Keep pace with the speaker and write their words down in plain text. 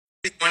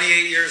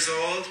28 years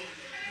old.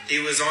 He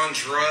was on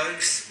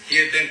drugs. He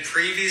had been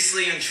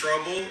previously in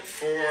trouble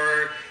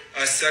for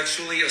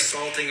sexually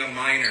assaulting a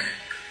minor.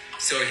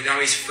 So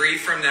now he's free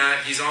from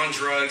that. He's on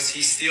drugs.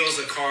 He steals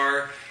a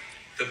car.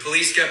 The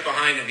police get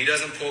behind him. He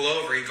doesn't pull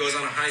over. He goes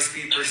on a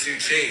high-speed pursuit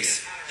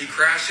chase. He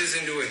crashes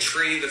into a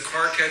tree. The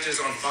car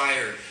catches on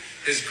fire.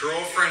 His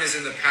girlfriend is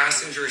in the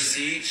passenger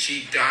seat.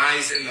 She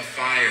dies in the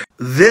fire.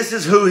 This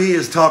is who he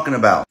is talking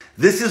about.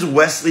 This is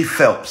Wesley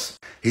Phelps.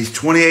 He's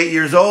 28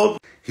 years old.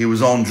 He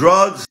was on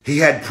drugs. He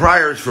had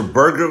priors for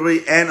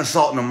burglary and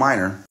assaulting a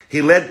minor.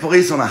 He led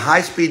police on a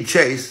high-speed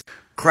chase,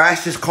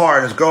 crashed his car,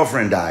 and his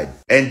girlfriend died.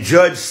 And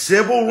Judge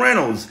Sybil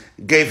Reynolds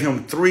gave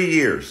him 3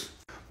 years.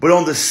 But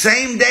on the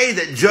same day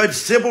that Judge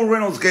Sybil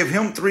Reynolds gave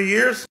him 3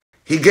 years,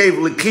 he gave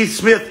Lakeith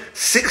Smith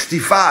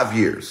 65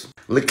 years.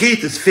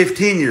 Lakeith is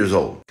 15 years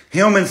old.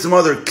 Him and some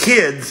other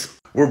kids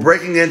were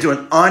breaking into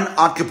an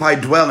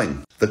unoccupied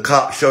dwelling. The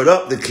cops showed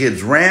up. The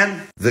kids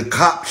ran. The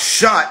cop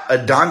shot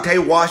Adante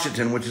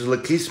Washington, which is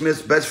Lakeith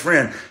Smith's best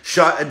friend,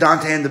 shot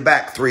Adante in the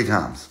back 3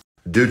 times.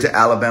 Due to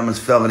Alabama's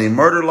felony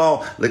murder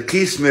law,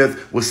 Lakeith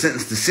Smith was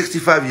sentenced to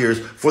 65 years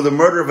for the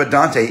murder of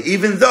Adante,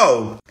 even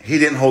though he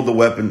didn't hold the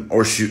weapon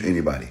or shoot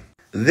anybody.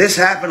 This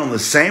happened on the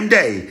same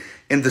day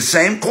in the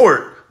same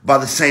court by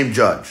the same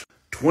judge.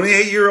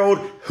 28-year-old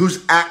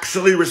who's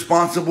actually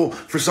responsible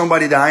for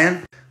somebody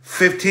dying.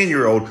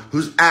 15-year-old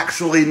who's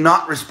actually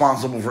not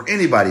responsible for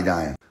anybody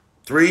dying.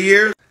 3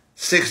 years,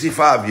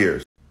 65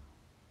 years.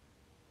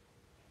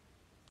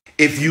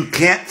 If you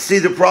can't see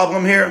the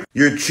problem here,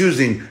 you're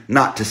choosing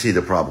not to see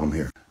the problem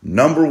here.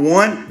 Number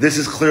 1, this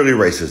is clearly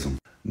racism.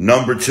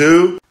 Number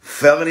 2,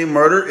 felony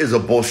murder is a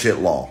bullshit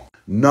law.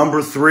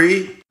 Number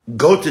 3,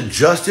 go to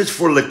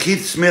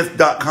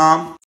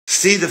justiceforlakeithsmith.com,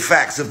 see the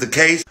facts of the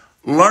case,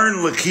 learn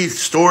Lakeith's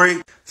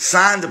story,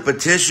 sign the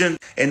petition,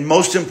 and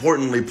most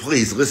importantly,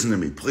 please listen to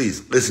me.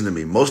 Please listen to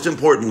me. Most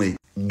importantly,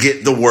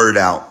 get the word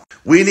out.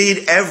 We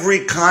need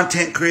every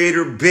content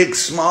creator, big,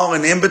 small,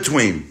 and in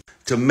between,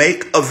 to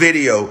make a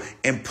video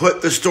and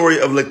put the story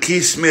of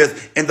Lakeith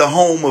Smith in the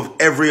home of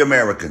every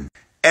American.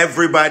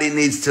 Everybody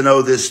needs to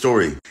know this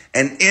story.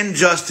 And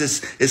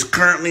injustice is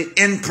currently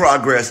in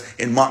progress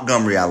in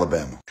Montgomery,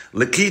 Alabama.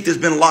 Lakeith has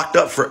been locked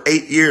up for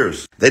 8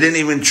 years. They didn't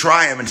even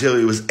try him until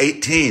he was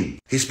 18.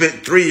 He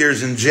spent 3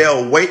 years in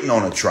jail waiting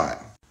on a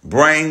trial.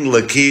 Bring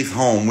Lakeith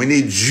home. We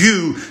need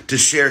you to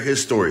share his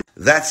story.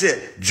 That's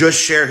it. Just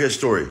share his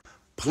story.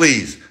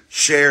 Please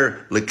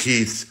share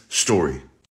Lakeith's story.